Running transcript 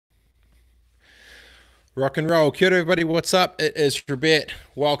Rock and roll. Kia ora, everybody. What's up? It is Robert.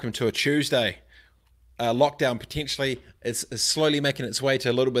 Welcome to a Tuesday. Lockdown potentially is slowly making its way to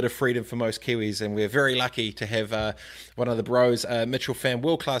a little bit of freedom for most Kiwis, and we're very lucky to have one of the bros, Mitchell Pham,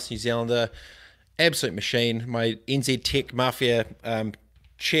 world class New Zealander, absolute machine, my NZ Tech Mafia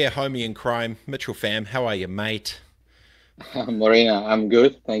chair homie in crime, Mitchell Pham. How are you, mate? Marina, I'm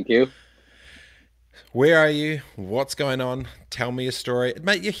good, thank you. Where are you? What's going on? Tell me a story.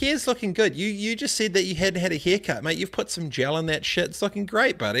 Mate, your hair's looking good. You just said that you hadn't had a haircut. Mate, you've put some gel in that shit. It's looking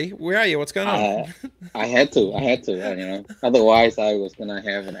great, buddy. Where are you? What's going on? I I had to, otherwise I was gonna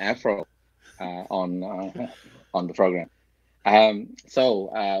have an afro on on the program.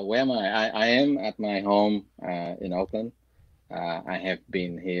 Where am I? I am at my home in Auckland. I have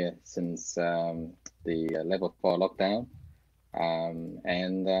been here since the level 4 lockdown,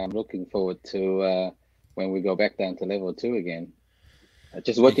 and I'm looking forward to when we go back down to level 2 again.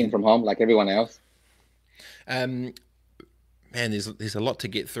 Just You working can from home like everyone else. um man, there's a lot to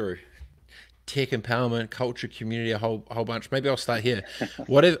get through. Tech empowerment, culture, community, a whole bunch. Maybe I'll start here.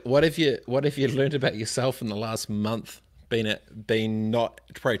 What have you learned about yourself in the last month? Been not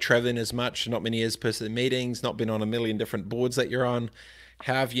probably traveling as much, not many as person meetings, not been on a million different boards that you're on.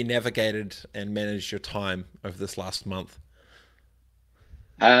 How have you navigated and managed your time over this last month?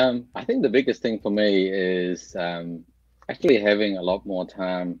 I think the biggest thing for me is actually having a lot more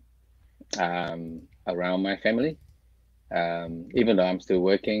time around my family, even though I'm still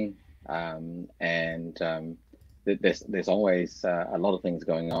working, and there's always a lot of things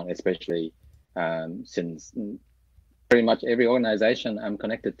going on, especially since pretty much every organization I'm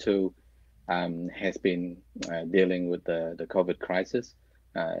connected to has been dealing with the COVID crisis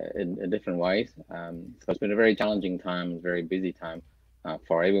in different ways. So it's been a very challenging time, very busy time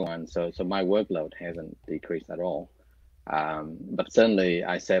for everyone. So my workload hasn't decreased at all. But certainly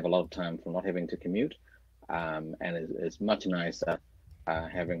I save a lot of time from not having to commute, and it's much nicer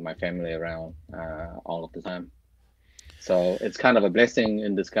having my family around all of the time. So it's kind of a blessing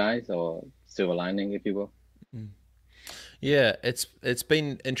in disguise, or silver lining, if you will. Yeah, it's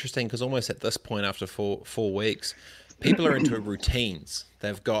been interesting because almost at this point, after four weeks, people are into routines.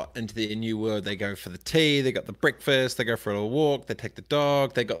 They've got into their new world. They go for the tea. They got the breakfast. They go for a little walk. They take the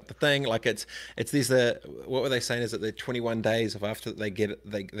dog. They got the thing. Like it's these what were they saying? Is it the 21 days of after they get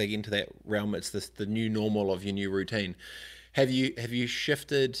into that realm? It's this the new normal of your new routine. Have you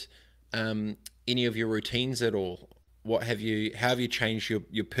shifted any of your routines at all? What have you how have you changed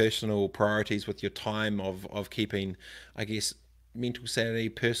your personal priorities with your time of keeping, I guess, mental sanity,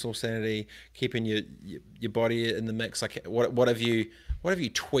 personal sanity, keeping your body in the mix? Like what have you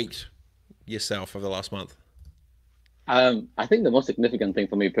tweaked yourself over the last month? I think the most significant thing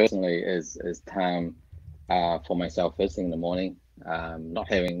for me personally is time for myself first thing in the morning, not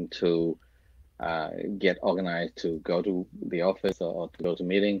having to get organized to go to the office or to go to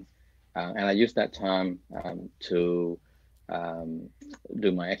meetings. And I use that time to um,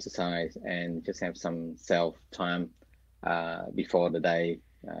 do my exercise and just have some self time before the day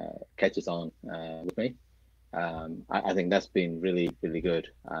catches on with me. I think that's been really, really good,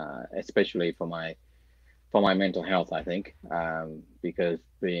 especially for my mental health, I think, because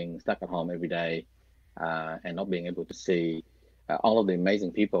being stuck at home every day and not being able to see all of the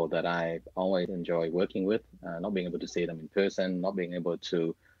amazing people that I always enjoy working with, not being able to see them in person, not being able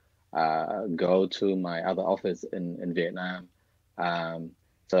to go to my other office in Vietnam. Um,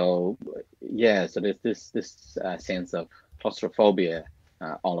 so yeah, so there's this sense of claustrophobia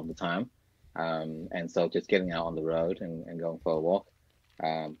all of the time, and so just getting out on the road and going for a walk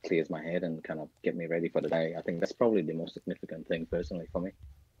clears my head and kind of get me ready for the day. I think that's probably the most significant thing personally for me.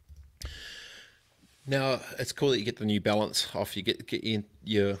 Now it's cool that you get the new balance off. You get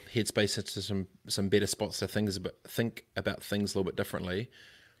your headspace into some better spots to think about things a little bit differently.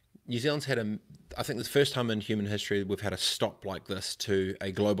 New Zealand's had I think, the first time in human history we've had a stop like this to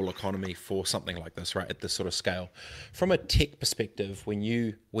a global economy for something like this, right, at this sort of scale. From a tech perspective, when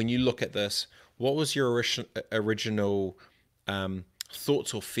you look at this, what was your original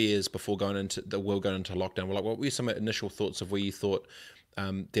thoughts or fears before going into the world going into lockdown? Well, like, what were some initial thoughts of where you thought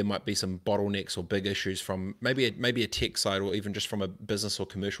there might be some bottlenecks or big issues from maybe a tech side or even just from a business or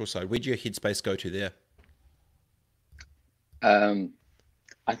commercial side? Where'd your headspace go to there? Um,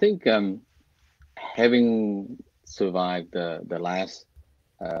 I think having survived the last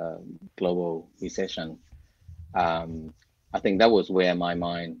uh, global recession, um, I think that was where my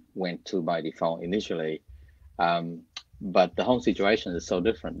mind went to by default initially. Um, but the whole situation is so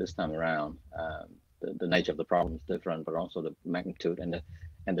different this time around. The nature of the problem is different, but also the magnitude and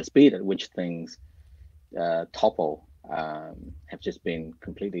the speed at which things topple have just been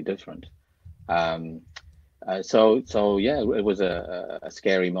completely different. Um, So yeah, it was a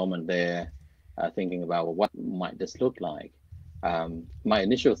scary moment there, thinking about, well, what might this look like. My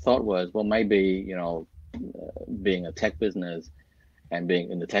initial thought was, well, maybe, being a tech business and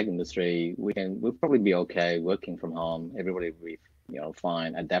being in the tech industry, we'll probably be okay working from home. Everybody will be,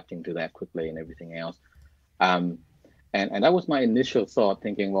 fine, adapting to that quickly and everything else. Um, and that was my initial thought,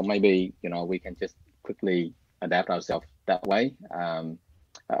 thinking, well, maybe, we can just quickly adapt ourselves that way.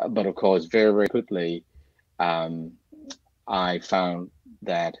 But of course, very, very quickly, um, I found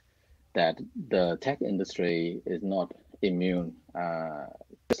that the tech industry is not immune,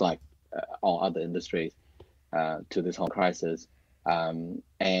 just like all other industries, to this whole crisis.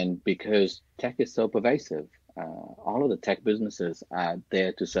 And because tech is so pervasive, all of the tech businesses are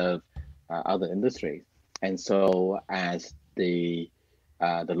there to serve other industries. And so as the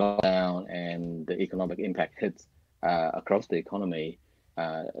lockdown and the economic impact hits across the economy,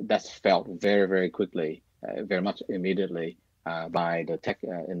 that's felt very, very quickly, very much immediately by the tech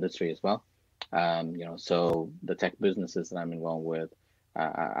industry as well. So the tech businesses that I'm involved with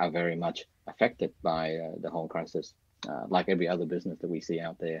are very much affected by the whole crisis, like every other business that we see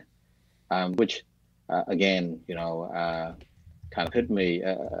out there, which again, kind of hit me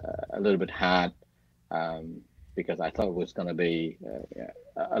a little bit hard, because I thought it was going to be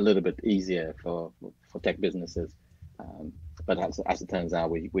a little bit easier for tech businesses. Um, but as it turns out,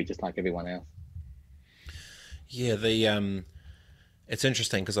 we just like everyone else. Yeah, the it's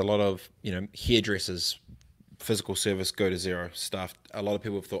interesting because a lot of hairdressers, physical service go to zero staff. A lot of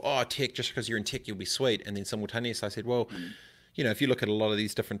people have thought, oh, tech, just because you're in tech, you'll be sweet. And then simultaneously, I said, well, Mm. if you look at a lot of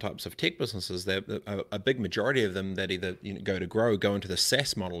these different types of tech businesses, a big majority of them that either go to grow, go into the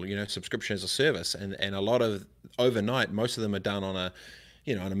SaaS model, subscription as a service, and a lot of overnight, most of them are done on a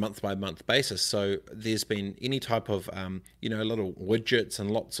on a month by month basis. So there's been any type of little widgets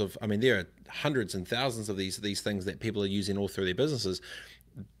and lots of, I mean, there are hundreds and thousands of these things that people are using all through their businesses.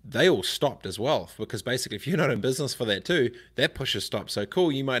 They all stopped as well, because basically if you're not in business for that too, that push has stopped. So cool,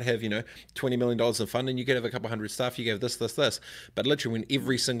 you might have $20 million in funding, you could have a couple hundred staff, you have this, but literally when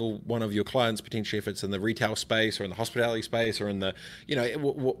every single one of your clients, potentially if it's in the retail space or in the hospitality space or in the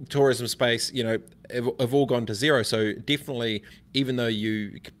tourism space, have all gone to zero. So definitely, even though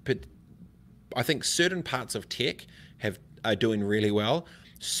I think certain parts of tech are doing really well,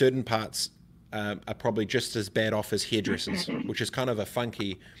 certain parts are probably just as bad off as hairdressers, which is kind of a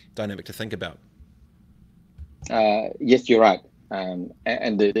funky dynamic to think about. Yes, you're right. And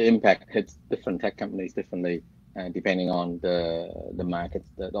the impact hits different tech companies differently, depending on the markets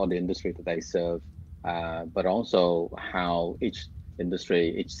or the industry that they serve, but also how each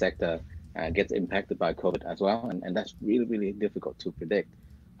industry, each sector gets impacted by COVID as well, and that's really, really difficult to predict.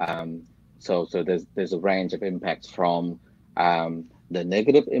 Um, so there's a range of impacts from the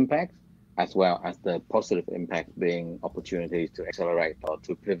negative impact as well as the positive impact, being opportunities to accelerate or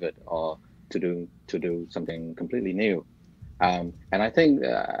to pivot or to do something completely new. And I think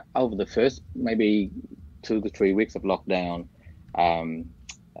over the first maybe 2 to 3 weeks of lockdown, um,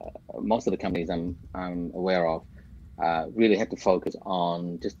 most of the companies I'm aware of really had to focus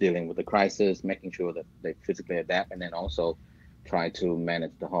on just dealing with the crisis, making sure that they physically adapt, and then also try to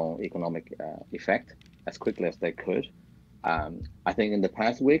manage the whole economic effect as quickly as they could. I think in the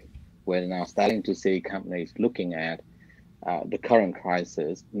past week, we're now starting to see companies looking at the current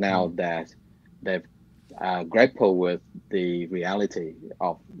crisis now that they've grappled with the reality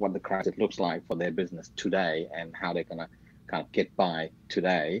of what the crisis looks like for their business today and how they're going to kind of get by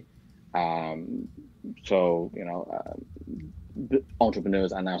today. Um,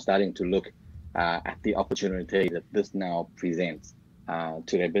 entrepreneurs are now starting to look at the opportunity that this now presents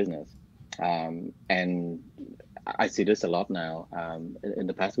to their business. And I see this a lot now. In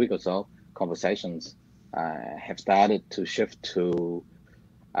the past week or so, conversations have started to shift to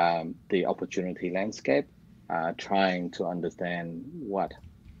the opportunity landscape, trying to understand what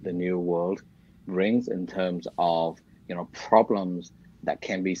the new world brings in terms of problems that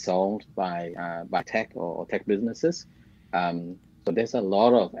can be solved by tech or tech businesses. So there's a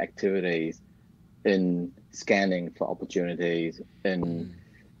lot of activities in scanning for opportunities, in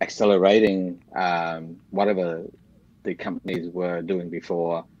accelerating whatever the companies were doing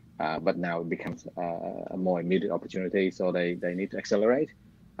before, but now it becomes a more immediate opportunity. So they need to accelerate,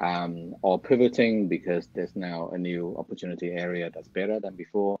 or pivoting because there's now a new opportunity area that's better than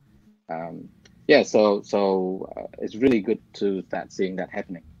before. Um, yeah, so it's really good to start seeing that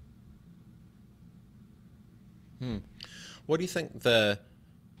happening. What do you think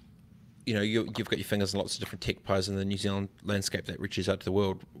you've got your fingers in lots of different tech pies in the New Zealand landscape that reaches out to the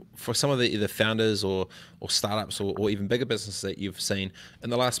world. For some of the either founders or startups or even bigger businesses that you've seen in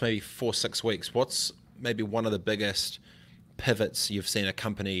the last maybe 4 6 weeks, what's maybe one of the biggest pivots you've seen a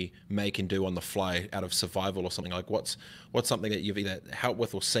company make and do on the fly out of survival or something? Like what's something that you've either helped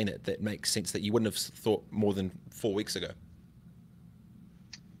with or seen it that makes sense that you wouldn't have thought more than 4 weeks ago?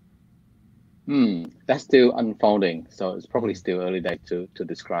 That's still unfolding, so it's probably still early days to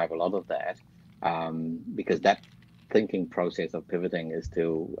describe a lot of that, because that thinking process of pivoting is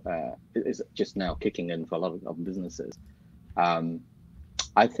still is just now kicking in for a lot of businesses. Um,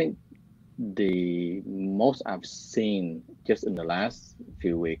 I think the most I've seen just in the last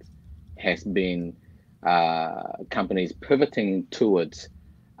few weeks has been companies pivoting towards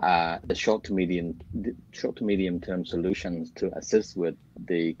the short to medium term solutions to assist with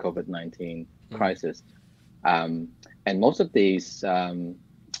the COVID-19 crisis. And most of these, the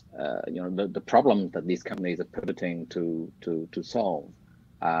problems that these companies are pivoting to solve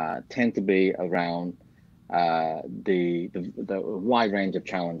tend to be around the wide range of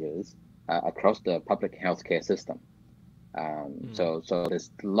challenges across the public healthcare system. So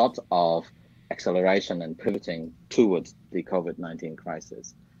there's lots of acceleration and pivoting towards the COVID-19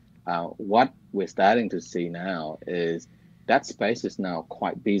 crisis. What we're starting to see now is that space is now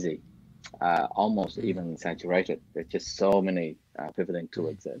quite busy, almost even saturated. There's just so many pivoting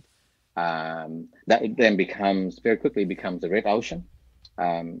towards it. That it then very quickly becomes a red ocean.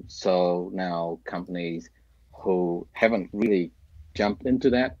 So now companies who haven't really jumped into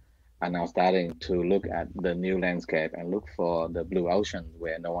that are now starting to look at the new landscape and look for the blue ocean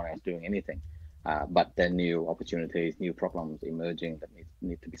where no one is doing anything. But then new opportunities, new problems emerging that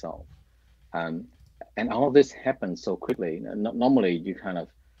need to be solved. And all of this happens so quickly. Normally, you kind of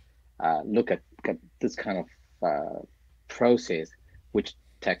look at this kind of process, which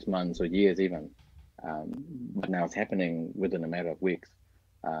takes months or years even, but now it's happening within a matter of weeks.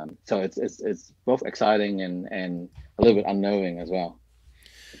 So it's both exciting and a little bit unknowing as well.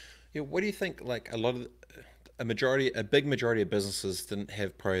 Yeah, what do you think? Like a big majority of businesses didn't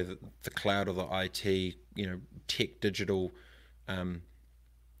have probably the cloud or the IT, tech, digital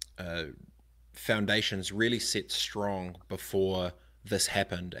foundations really set strong before this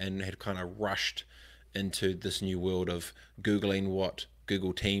happened, and had kind of rushed into this new world of Googling what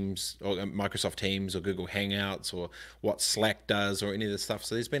Google Teams or Microsoft Teams or Google Hangouts or what Slack does or any of this stuff.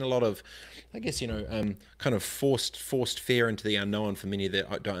 So there's been a lot of, I guess, kind of forced fear into the unknown for many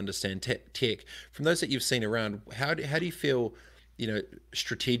that don't understand tech. From those that you've seen around, how do you feel,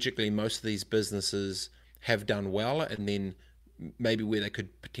 strategically most of these businesses have done well, and then maybe where they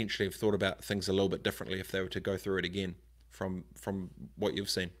could potentially have thought about things a little bit differently if they were to go through it again from what you've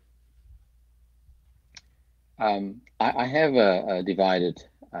seen? I have a divided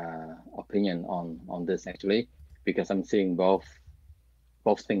opinion on this actually, because I'm seeing both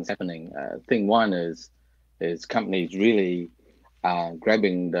things happening. Thing one is companies really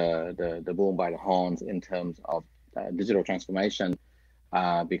grabbing the bull by the horns in terms of digital transformation,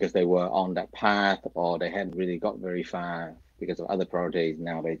 because they were on that path or they hadn't really got very far because of other priorities.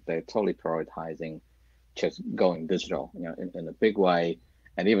 Now they're totally prioritizing just going digital, in a big way.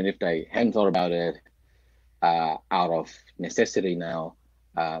 And even if they hadn't thought about it, out of necessity now,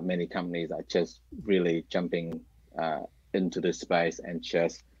 many companies are just really jumping into this space and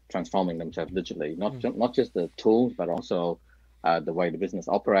just transforming themselves digitally. Not just the tools, but also the way the business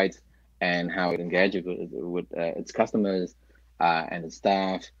operates and how it engages with its customers and its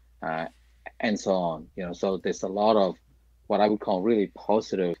staff, and so on. So there's a lot of what I would call really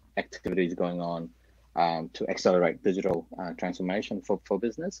positive activities going on to accelerate digital transformation for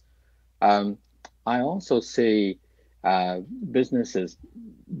business. I also see businesses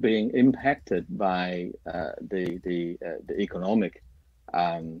being impacted by the economic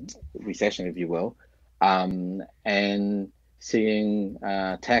recession, if you will, and seeing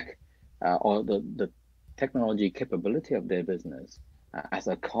tech or the technology capability of their business as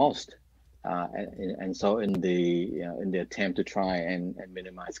a cost, and so in the attempt to try and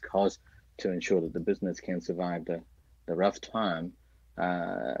minimize costs to ensure that the business can survive the rough time.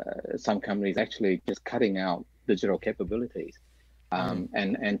 Some companies actually just cutting out digital capabilities,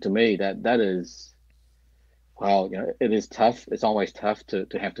 and to me that is, well, it is tough. It's always tough to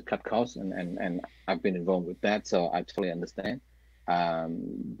have to cut costs, and I've been involved with that, so I totally understand.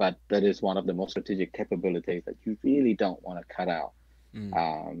 But that is one of the most strategic capabilities that you really don't want to cut out.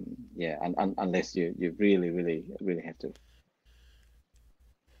 Unless you really have to.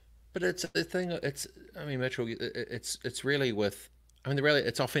 But it's the thing. Mitchell. It's really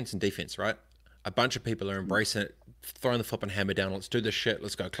it's offense and defense, right? A bunch of people are embracing it, throwing the flipping hammer down. Let's do this shit.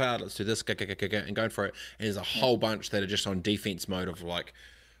 Let's go cloud. Let's do this. Go, and going for it. And there's a whole bunch that are just on defense mode of like,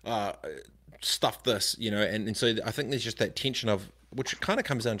 stuff this, and so I think there's just that tension of which kind of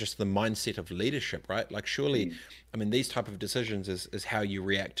comes down just to the mindset of leadership, right? Like surely, Mm. I mean, these type of decisions is how you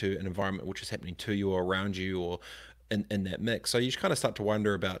react to an environment which is happening to you or around you or in that mix. So you just kind of start to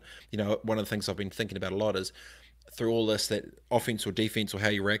wonder about, one of the things I've been thinking about a lot is through all this, that offense or defense or how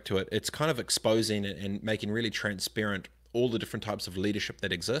you react to it, it's kind of exposing and making really transparent all the different types of leadership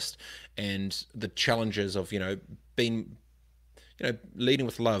that exist and the challenges of, being leading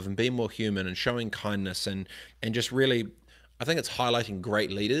with love and being more human and showing kindness and just really, I think it's highlighting great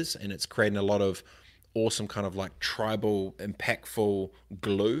leaders and it's creating a lot of awesome kind of like tribal impactful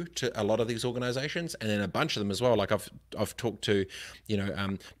glue to a lot of these organizations, and then a bunch of them as well. Like I've talked to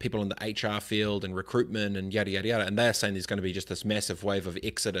people in the HR field and recruitment and yada yada yada, and they're saying there's going to be just this massive wave of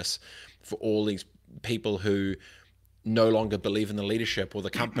exodus for all these people who no longer believe in the leadership or the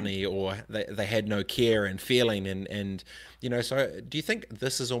company, or they had no care and feeling and so do you think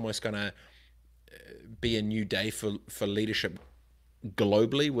this is almost going to be a new day for leadership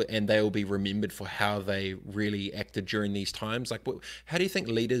globally, and they will be remembered for how they really acted during these times? Like, how do you think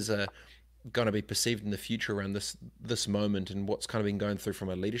leaders are going to be perceived in the future around this moment and what's kind of been going through from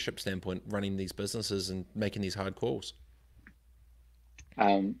a leadership standpoint, running these businesses and making these hard calls?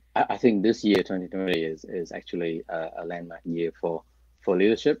 I think this year, 2020, is actually a landmark year for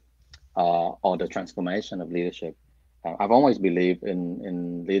leadership, or the transformation of leadership. I've always believed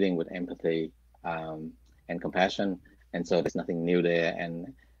in leading with empathy, and compassion, and so there's nothing new there.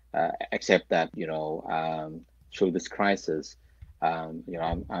 And except that, through this crisis,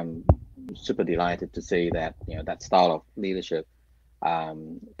 I'm super delighted to see that that style of leadership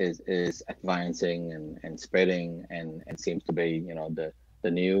is advancing and spreading, and seems to be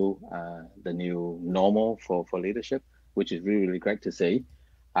the new normal for leadership, which is really great to see.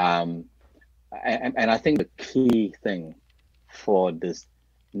 Um, and I think the key thing for this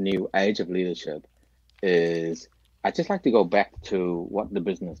new age of leadership is, I just like to go back to what the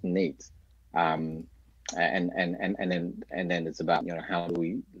business needs. Um, and then it's about how do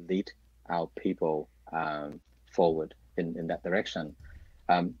we lead our people forward in that direction.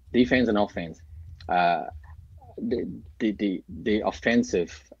 Defense and offense. Uh, the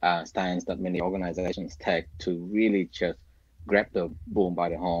offensive stance that many organizations take to really just grab the bull by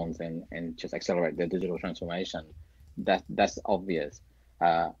the horns and just accelerate their digital transformation, that's obvious.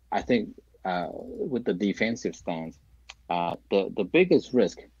 I think with the defensive stance, the biggest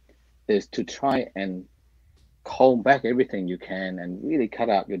risk is to try and comb back everything you can and really cut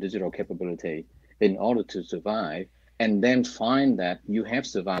out your digital capability in order to survive, and then find that you have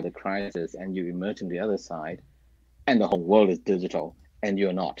survived the crisis and you emerge on the other side and the whole world is digital and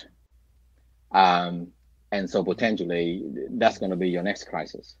you're not. Um, and so potentially that's going to be your next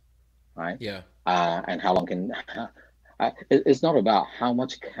crisis, right? Yeah. And how long can it's not about how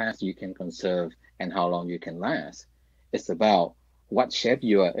much cash you can conserve and how long you can last. It's about what shape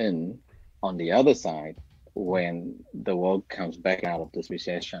you are in on the other side when the world comes back out of this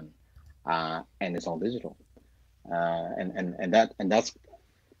recession, and it's all digital.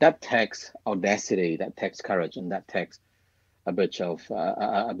 That takes audacity, that takes courage, and that takes a bit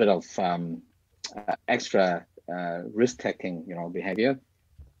of extra risk taking, behavior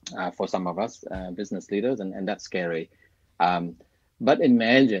for some of us business leaders, and that's scary. Um, but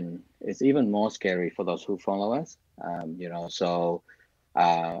imagine it's even more scary for those who follow us. So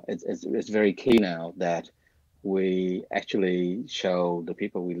it's very key now that we actually show the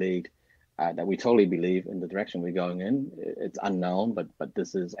people we lead that we totally believe in the direction we're going in. It's unknown, but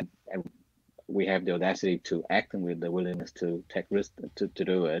this is, and we have the audacity to act and with the willingness to take risks to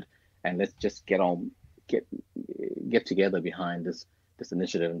do it. And let's just get together behind this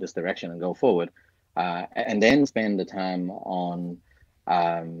initiative and this direction and go forward, and then spend the time on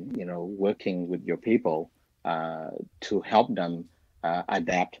working with your people to help them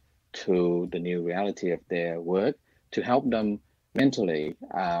adapt to the new reality of their work, to help them mentally,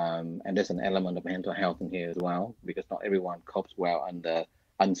 and there's an element of mental health in here as well, because not everyone copes well under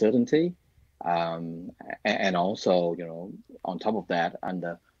uncertainty, and also on top of that,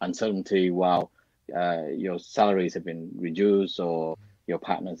 under uncertainty, while your salaries have been reduced or your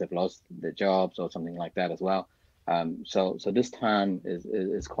partners have lost their jobs or something like that as well. So this time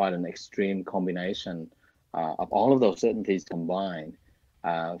is quite an extreme combination of all of those certainties combined,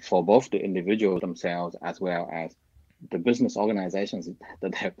 for both the individuals themselves as well as the business organizations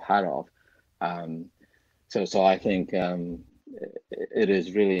that they're part of. Um, so I think it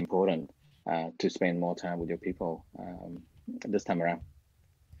is really important to spend more time with your people this time around.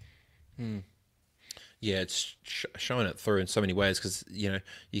 Hmm. Yeah, it's showing it through in so many ways because you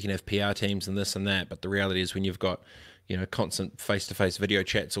can have PR teams and this and that, but the reality is when you've got constant face-to-face video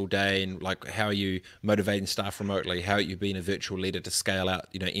chats all day, and like how are you motivating staff remotely? How are you being a virtual leader to scale out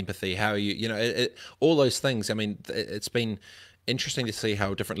empathy? How are you all those things? I mean, it's been interesting to see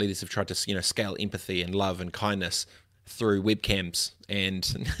how different leaders have tried to scale empathy and love and kindness through webcams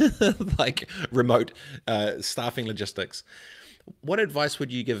and like remote staffing logistics. What advice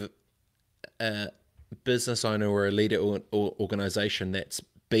would you give a business owner or a leader or organization that's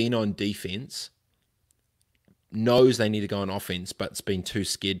been on defense, knows they need to go on offense, but's been too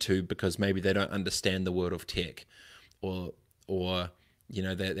scared to because maybe they don't understand the world of tech, or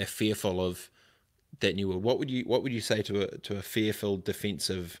they're fearful of that new world? What would you say to a fearful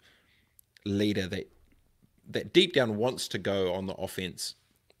defensive leader that deep down wants to go on the offense,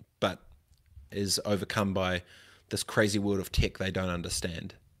 but is overcome by this crazy world of tech they don't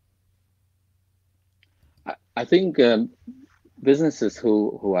understand? I think businesses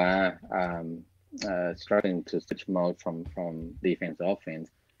who are struggling to switch mode from defense to offense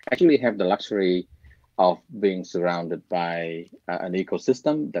actually have the luxury of being surrounded by an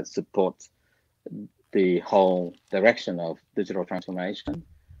ecosystem that supports the whole direction of digital transformation,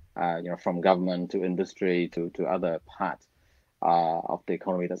 from government to industry to other parts of the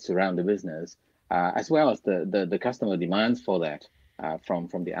economy that surround the business, as well as the customer demands for that from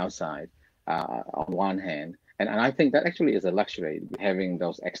the outside on one hand. And I think that actually is a luxury, having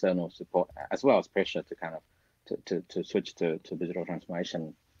those external support as well as pressure to kind of to switch to digital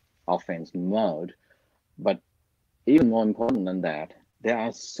transformation offense mode. But even more important than that, there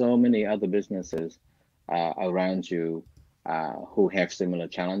are so many other businesses around you who have similar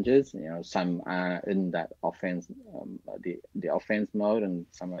challenges. Some are in that offense, the offense mode, and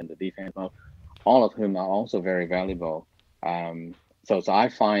some are in the defense mode. All of whom are also very valuable. So I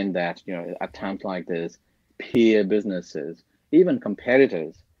find that at times like this, peer businesses, even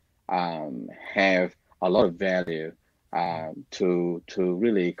competitors, have a lot of value to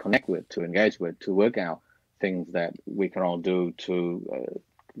really connect with, to engage with, to work out things that we can all do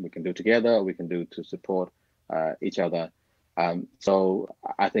we can do together, we can do to support each other. So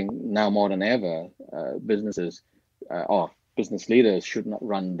I think now more than ever, businesses or business leaders should not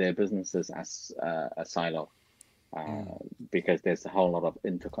run their businesses as a silo, because there's a whole lot of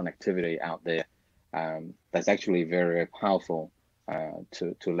interconnectivity out there that's actually very, very powerful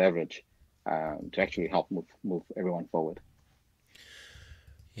to leverage to actually help move everyone forward.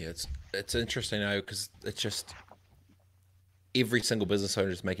 Yeah, it's interesting now because it's just every single business owner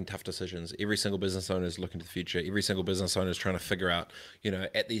is making tough decisions. Every single business owner is looking to the future. Every single business owner is trying to figure out,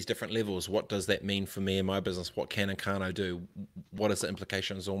 at these different levels, what does that mean for me and my business? What can and can't I do? What is the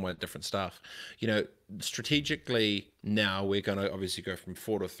implications of all my different stuff? Strategically now we're going to obviously go from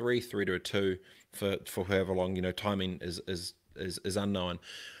 4 to 3, 3 to a 2 for however long. Timing is unknown.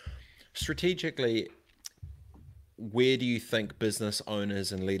 Strategically, where do you think business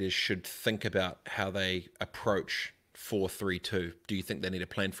owners and leaders should think about how they approach 4-3-2? Do you think they need a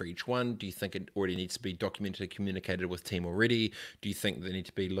plan for each one? Do you think it already needs to be documented, communicated with team already? Do you think they need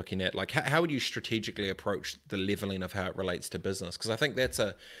to be looking at, like, how would you strategically approach the leveling of how it relates to business? Because I think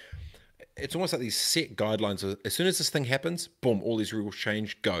it's almost like these set guidelines. As soon as this thing happens, boom, all these rules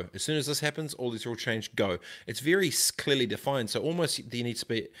change, go. As soon as this happens, all these rules change, go. It's very clearly defined. So almost there needs to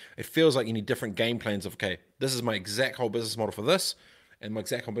be, it feels like you need different game plans of, okay, this is my exact whole business model for this, and my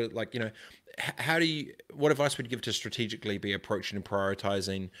exact whole, like, what advice would you give to strategically be approaching and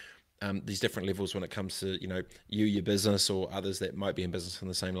prioritizing these different levels when it comes to, your business or others that might be in business in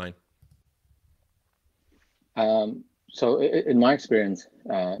the same lane? So in my experience,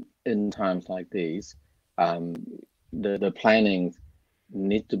 in times like these, the planning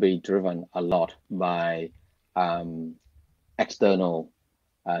needs to be driven a lot by external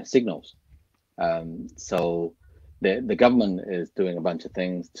signals. So the government is doing a bunch of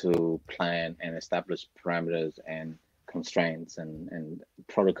things to plan and establish parameters and constraints and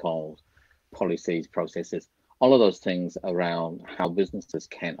protocols, policies, processes, all of those things around how businesses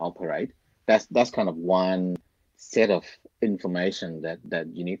can operate. That's kind of one set of information that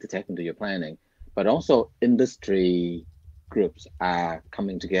you need to take into your planning. But also industry groups are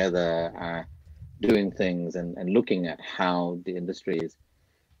coming together, are doing things and looking at how the industry is,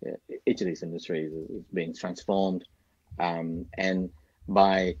 each of these industries is being transformed. And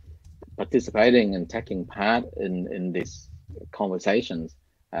by participating and taking part in these conversations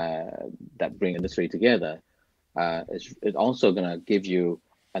that bring industry together, it's also going to give you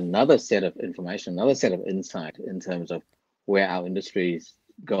another set of information, another set of insight in terms of where our industry is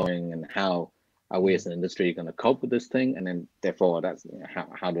going and how are we as an industry going to cope with this thing, and then therefore that's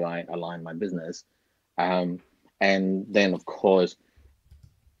how do I align my business Um, and then of course,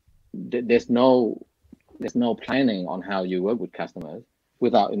 there's no planning on how you work with customers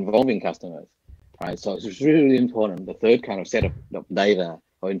without involving customers, right? So it's really important. The third kind of set of data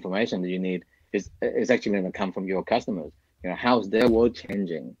or information that you need is actually going to come from your customers. How's their world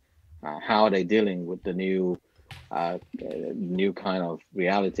changing? How are they dealing with the new kind of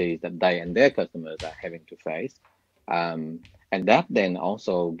realities that they and their customers are having to face? And that then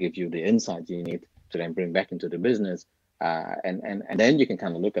also gives you the insights you need to then bring back into the business. And then you can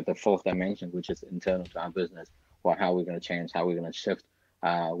kind of look at the fourth dimension, which is internal to our business, or how we're going to change, how we're going to shift.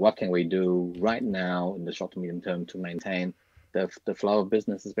 What can we do right now in the short to medium term to maintain the flow of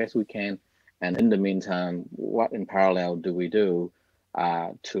business as best we can? And in the meantime, what in parallel do we do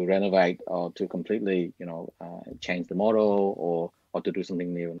to renovate or to completely, change the model, or to do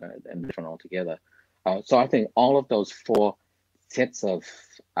something new and different altogether? So I think all of those four sets of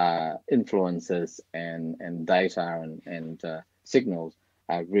influences and data and signals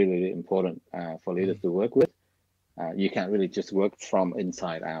are really important for leaders to work with. You can't really just work from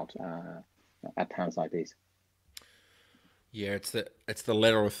inside out at times like these. Yeah, it's the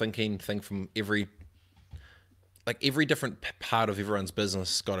lateral thinking thing from every different part of everyone's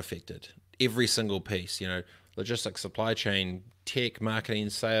business got affected. Every single piece, logistics, supply chain, tech, marketing,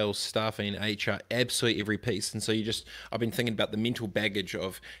 sales, staffing, HR, absolutely every piece. And so I've been thinking about the mental baggage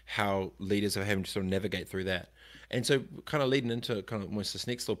of how leaders are having to sort of navigate through that. And so kind of leading into kind of almost this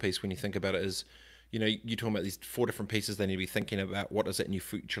next little piece when you think about it is, you're talking about these four different pieces they need to be thinking about. What does that new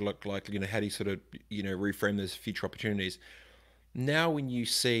future look like? How do you sort of, reframe those future opportunities? Now, when you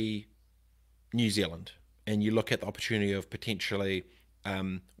see New Zealand and you look at the opportunity of potentially,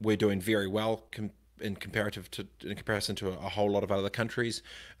 we're doing very well in comparison to a whole lot of other countries.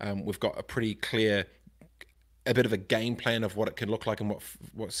 We've got a bit of a game plan of what it can look like and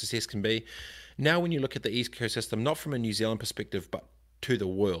what success can be. Now, when you look at the ecosystem, not from a New Zealand perspective, but to the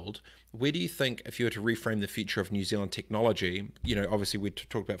world, where do you think, if you were to reframe the future of New Zealand technology, obviously we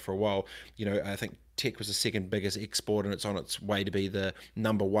talked about for a while, I think tech was the second biggest export and it's on its way to be the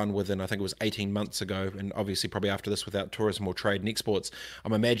number one within, I think it was 18 months ago. And obviously probably after this, without tourism or trade and exports,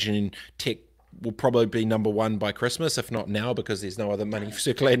 I'm imagining tech will probably be number one by Christmas, if not now, because there's no other money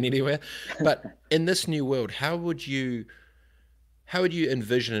circulating anywhere. But in this new world, how would you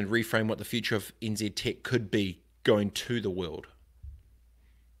envision and reframe what the future of NZ tech could be going to the world?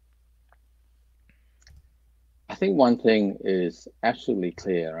 I think one thing is absolutely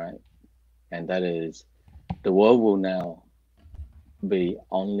clear, right? And that is the world will now be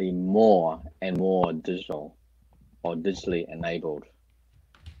only more and more digital or digitally enabled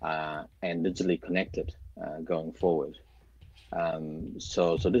and digitally connected going forward.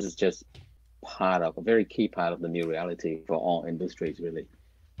 So this is just a very key part of the new reality for all industries, really.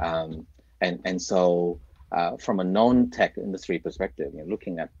 And so from a non-tech industry perspective,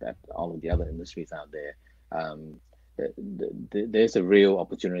 looking at all of the other industries out there, there's a real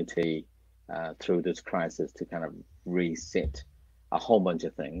opportunity through this crisis to kind of reset a whole bunch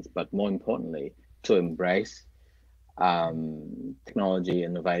of things, but more importantly, to embrace technology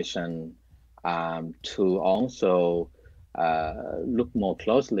innovation, to also look more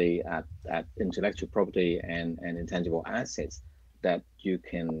closely at intellectual property and intangible assets that you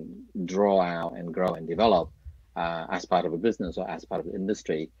can draw out and grow and develop as part of a business or as part of the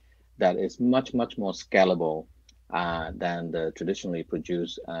industry that is much, much more scalable than the traditionally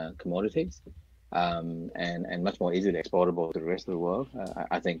produced commodities, and much more easily exportable to the rest of the world.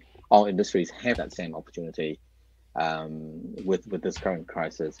 I think all industries have that same opportunity with this current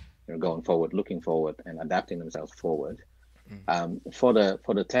crisis, going forward, looking forward, and adapting themselves forward. For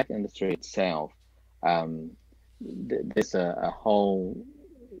the tech industry itself, there's a whole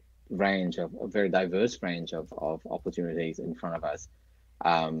range of a very diverse range of opportunities in front of us,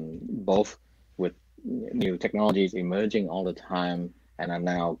 both with new technologies emerging all the time and are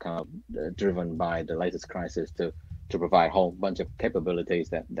now kind of driven by the latest crisis to provide a whole bunch of capabilities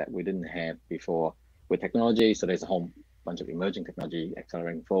that we didn't have before with technology. So there's a whole bunch of emerging technology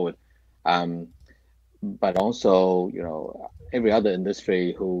accelerating forward. But also, every other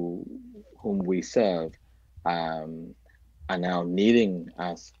industry whom we serve are now needing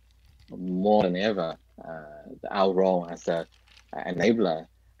us more than ever. Our role as an enabler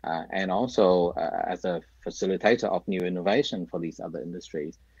and also as a facilitator of new innovation for these other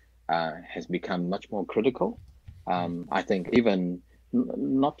industries has become much more critical. I think even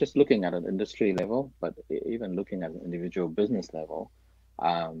not just looking at an industry level, but even looking at an individual business level,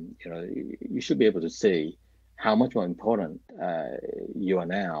 you should be able to see how much more important you are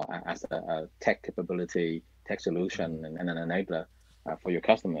now as a tech capability, tech solution, and an enabler for your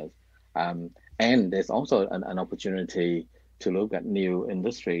customers. And there's also an opportunity to look at new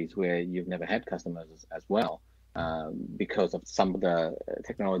industries where you've never had customers as well, because of some of the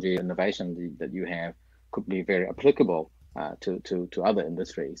technology innovation that you have could be very applicable to other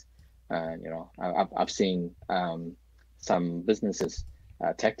industries. I've seen some businesses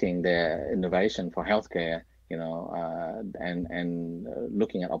tackling their innovation for healthcare, and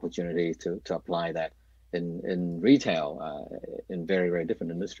looking at opportunities to apply that in retail, in very, very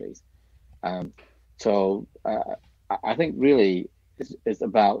different industries. Um, so I think really it's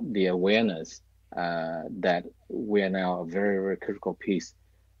about the awareness that we are now a very, very critical piece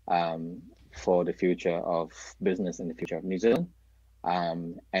um, for the future of business and the future of New Zealand.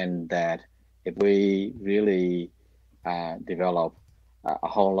 And that if we really develop a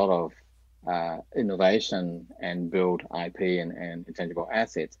whole lot of innovation and build IP and intangible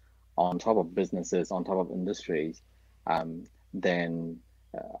assets on top of businesses, on top of industries, then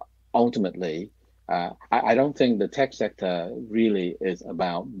ultimately, I don't think the tech sector really is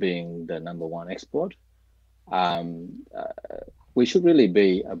about being the number one export. Um, uh, we should really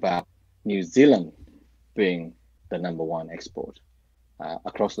be about New Zealand being the number one export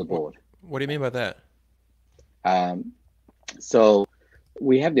across the What board. What do you mean by that? Um, so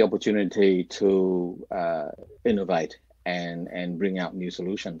we have the opportunity to innovate and bring out new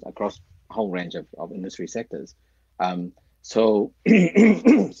solutions across a whole range of industry sectors. So,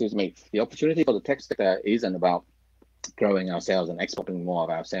 excuse me, the opportunity for the tech sector isn't about growing our sales and exporting more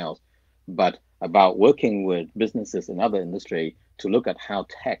of our sales, but about working with businesses in other industry to look at how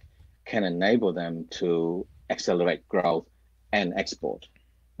tech can enable them to accelerate growth and export.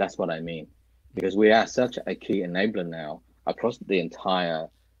 That's what I mean. Because we are such a key enabler now across the entire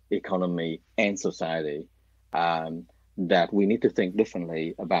economy and society, that we need to think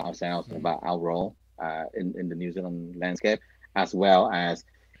differently about ourselves and about our role in the New Zealand landscape, as well as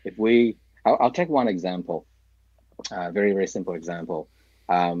if we, I'll take one example, very, very simple example.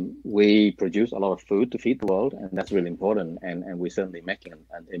 We produce a lot of food to feed the world, and that's really important. And we're certainly making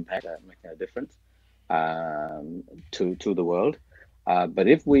an impact, making a difference to the world. But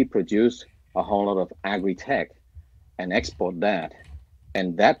if we produce a whole lot of agri-tech and export that,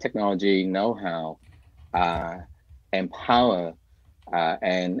 and that technology know-how uh, empower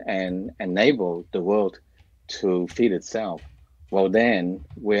and enable the world to feed itself, well, then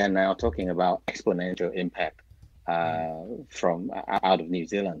we are now talking about exponential impact Mm. from out of New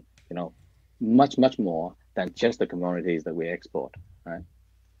Zealand. Much, much more than just the commodities that we export, right?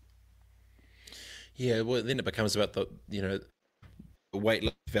 Yeah, well, then it becomes about the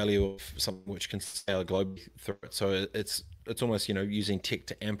weightless value of something which can scale globally through it. So it's almost using tech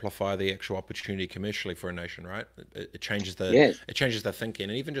to amplify the actual opportunity commercially for a nation, right? It changes Yes. the thinking,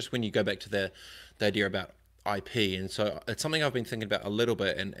 and even just when you go back to the idea about IP, and so it's something I've been thinking about a little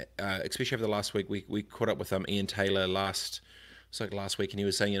bit, and especially over the last week, we caught up with Ian Taylor last week, and he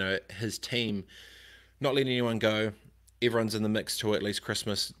was saying his team not letting anyone go. Everyone's in the mix to at least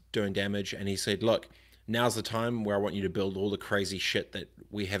Christmas doing damage. And he said, look, now's the time where I want you to build all the crazy shit that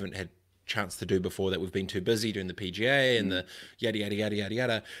we haven't had chance to do before, that we've been too busy doing the PGA and Mm. the yada yada yada yada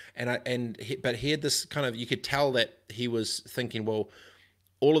yada. But he had this kind of, you could tell that he was thinking, well,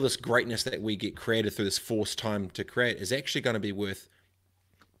 all of this greatness that we get created through this forced time to create is actually going to be worth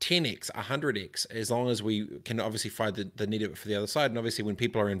 10x, 100x, as long as we can obviously find the need of it for the other side. And obviously, when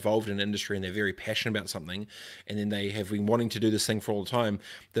people are involved in industry and they're very passionate about something, and then they have been wanting to do this thing for all the time,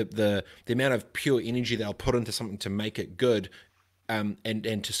 the amount of pure energy they'll put into something to make it good,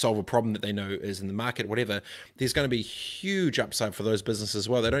 and to solve a problem that they know is in the market, whatever, there's going to be huge upside for those businesses as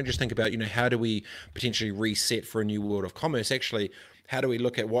well. They don't just think about, how do we potentially reset for a new world of commerce? Actually, how do we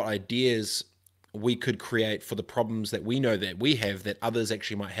look at what ideas we could create for the problems that we know that we have that others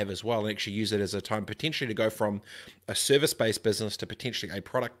actually might have as well, and actually use it as a time potentially to go from a service-based business to potentially a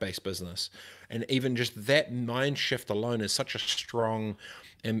product-based business. And even just that mind shift alone is such a strong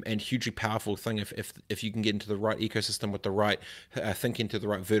and hugely powerful thing if you can get into the right ecosystem with the right thinking, to the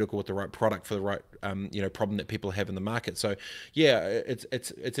right vertical with the right product for the right problem that people have in the market. So yeah,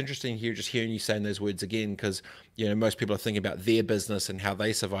 it's interesting here, just hearing you saying those words again, because most people are thinking about their business and how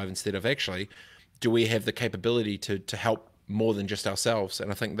they survive instead of actually, do we have the capability to help more than just ourselves?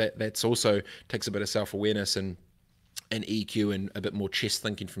 And I think that's also takes a bit of self-awareness and EQ and a bit more chess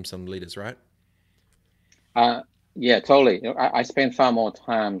thinking from some leaders, right? Uh, yeah, totally. I spend far more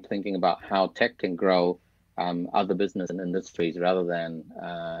time thinking about how tech can grow other business and industries rather than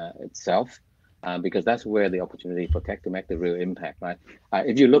itself, because that's where the opportunity for tech to make the real impact, right?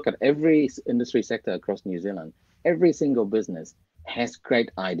 If you look at every industry sector across New Zealand, every single business has great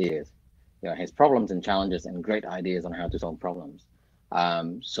ideas, has problems and challenges and great ideas on how to solve problems.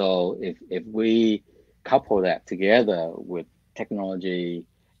 So if we couple that together with technology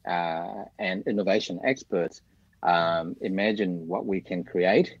and innovation experts, imagine what we can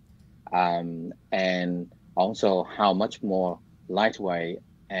create, and also how much more lightweight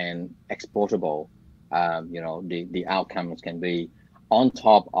and exportable, the outcomes can be, on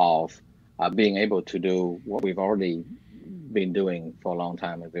top of being able to do what we've already been doing for a long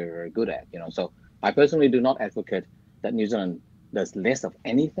time and very, very good at. So I personally do not advocate that New Zealand does less of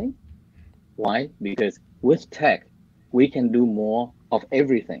anything. Why? Because with tech, we can do more of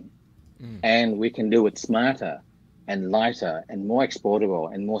everything, and we can do it smarter and lighter and more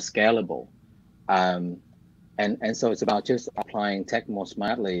exportable and more scalable. Um, and so it's about just applying tech more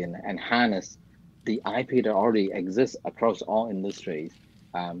smartly and harness the IP that already exists across all industries,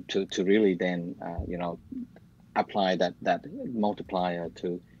 to really then apply that multiplier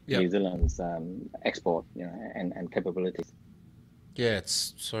to New Yep. Zealand's export, and capabilities. Yeah,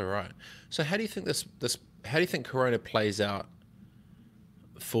 it's so right. So how do you think how do you think Corona plays out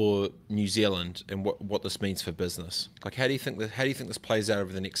for New Zealand and what this means for business? Like how do you think this plays out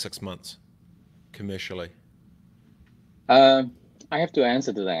over the next 6 months commercially? Um, I have to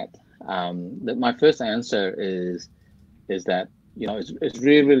answer to that. My first answer is that it's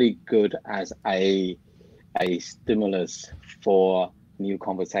really, really good as a stimulus for new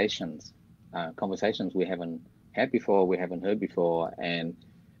conversations, conversations we haven't had before, we haven't heard before, and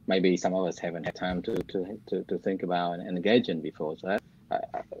maybe some of us haven't had time to think about and engage in before. So that,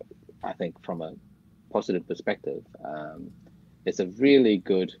 I think from a positive perspective, it's a really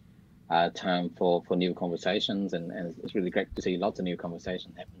good time for new conversations, and it's really great to see lots of new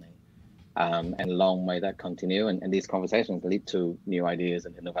conversations happening. And long may that continue. And these conversations lead to new ideas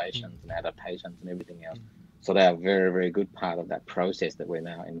and innovations and adaptations and everything else. So they are a very, very good part of that process that we're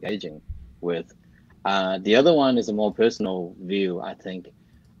now engaging with. The other one is a more personal view, I think.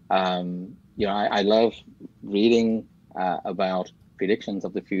 I love reading about predictions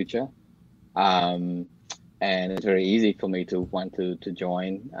of the future. Um, and it's very easy for me to want to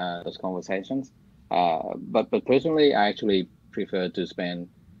join those conversations. But personally, I actually prefer to spend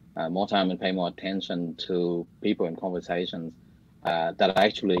more time and pay more attention to people and conversations that are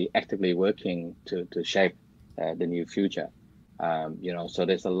actually actively working to shape the new future. So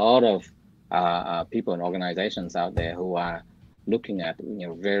there's a lot of people and organizations out there who are looking at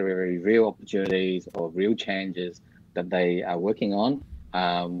very, very real opportunities or real changes that they are working on,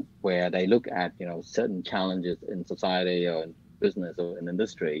 where they look at certain challenges in society or in business or in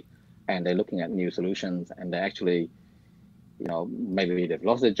industry, and they're looking at new solutions, and they actually maybe they've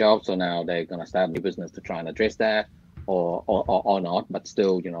lost their job, so now they're going to start a new business to try and address that, or not, but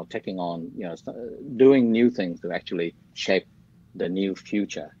still taking on doing new things to actually shape the new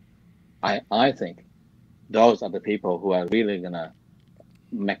future. I think those are the people who are really going to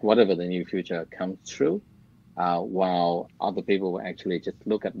make whatever the new future comes through, while other people will actually just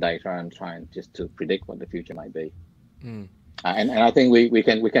look at data and try and just to predict what the future might be. And I think we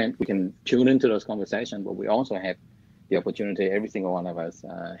can tune into those conversations, but we also have the opportunity. Every single one of us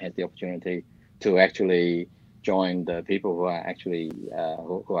has the opportunity to actually join the people who are actually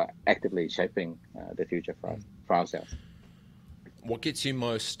who are actively shaping the future for us, for ourselves. What gets you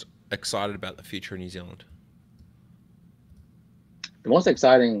most excited about the future of New Zealand? The most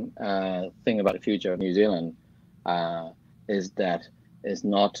exciting thing about the future of New Zealand uh, is that it's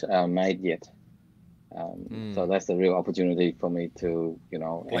not made yet. So that's the real opportunity for me to,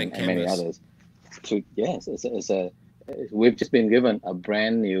 Blank and many canvas. others to, yes, we've just been given a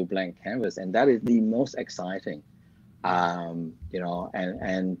brand new blank canvas, and that is the most exciting.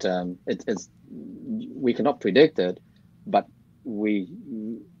 It's we cannot predict it, but we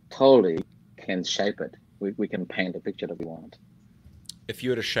totally can shape it. We can paint the picture that we want. If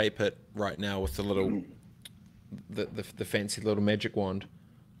you were to shape it right now with the fancy little magic wand,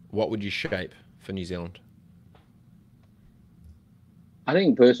 what would you shape for New Zealand? I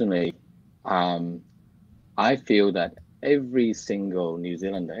think personally, um, I feel that every single New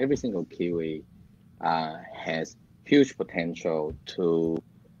Zealander, every single Kiwi, has huge potential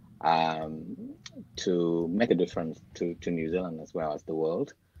um, to make a difference to New Zealand as well as the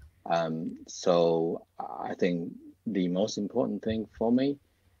world. So I think the most important thing for me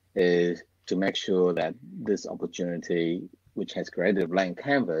is to make sure that this opportunity, which has created a blank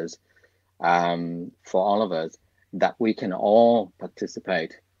canvas for all of us, that we can all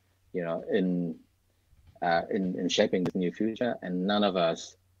participate, in shaping this new future, and none of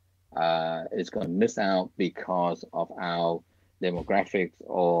us is going to miss out because of our demographics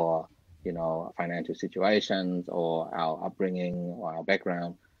or financial situations or our upbringing or our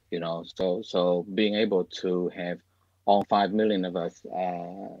background. So being able to have all 5 million of us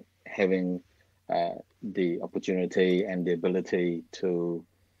having the opportunity and the ability to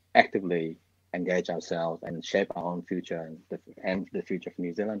actively engage ourselves and shape our own future and the future of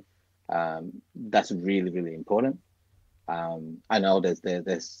New Zealand. That's really, really important. I know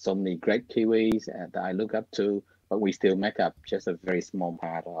there's so many great Kiwis that I look up to, but we still make up just a very small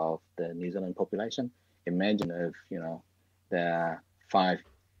part of the New Zealand population. Imagine if, there are 5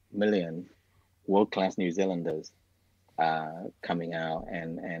 million world-class New Zealanders coming out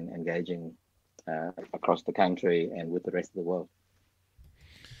and engaging across the country and with the rest of the world.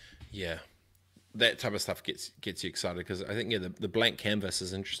 Yeah, that type of stuff gets you excited because I think the blank canvas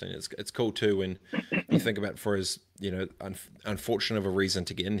is interesting. It's cool too when you think about for as unfortunate of a reason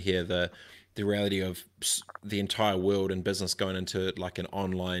to get in here, the reality of the entire world and business going into like an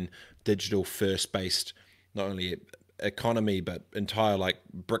online digital first based not only economy but entire like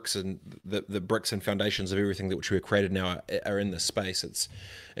bricks and the bricks and foundations of everything that which we have created now are in this space.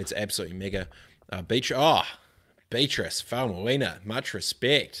 It's absolutely mega. Beatrice Falmoina, much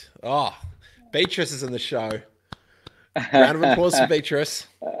respect. Beatrice is in the show. Round of applause for Beatrice.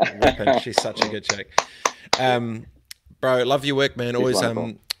 She's such a good chick. Bro, love your work, man.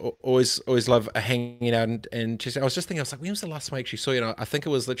 Always love hanging out and just, I was just thinking, I was like, when was the last time I actually saw you? I think it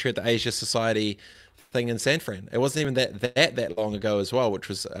was literally at the Asia Society thing in San Fran. It wasn't even that long ago as well, which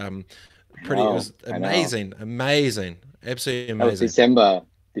was pretty. It was amazing, absolutely amazing. That was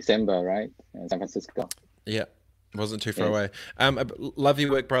December, right? In San Francisco. Yeah. Wasn't too far away. Love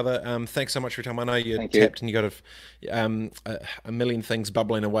your work, brother. Thanks so much for your time. I know you're tapped and you got a million things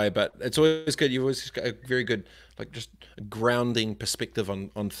bubbling away, but it's always good. You've always got a very good, like just grounding perspective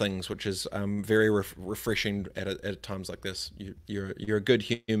on things, which is very refreshing at times like this. You're a good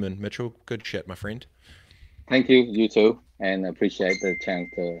human, Mitchell. Good shit, my friend. Thank you. You too, and appreciate the chance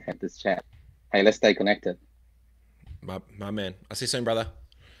to have this chat. Hey, let's stay connected. My man. I'll see you soon, brother.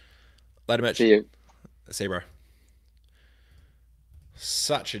 Later, Mitch. See you. See you, bro.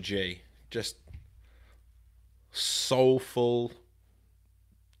 Such a G, just soulful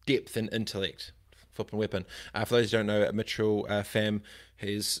depth and intellect. Flipping weapon. For those who don't know, Mitchell fam,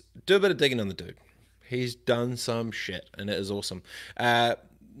 he's do a bit of digging on the dude. He's done some shit, and it is awesome.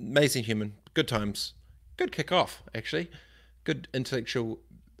 Amazing human, good times, good kick off actually, good intellectual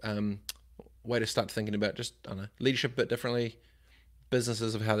way to start thinking about just leadership a bit differently,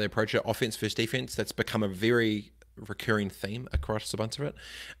 businesses of how they approach it, offense versus defense. That's become a very recurring theme across a bunch of it,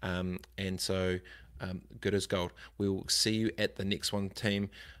 and so good as gold. We will see you at the next one, team.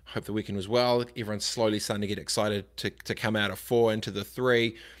 Hope the weekend was well. Everyone's slowly starting to get excited to come out of 4 into the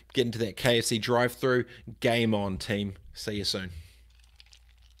 3, get into that KFC drive-through. Game on, team. See you soon.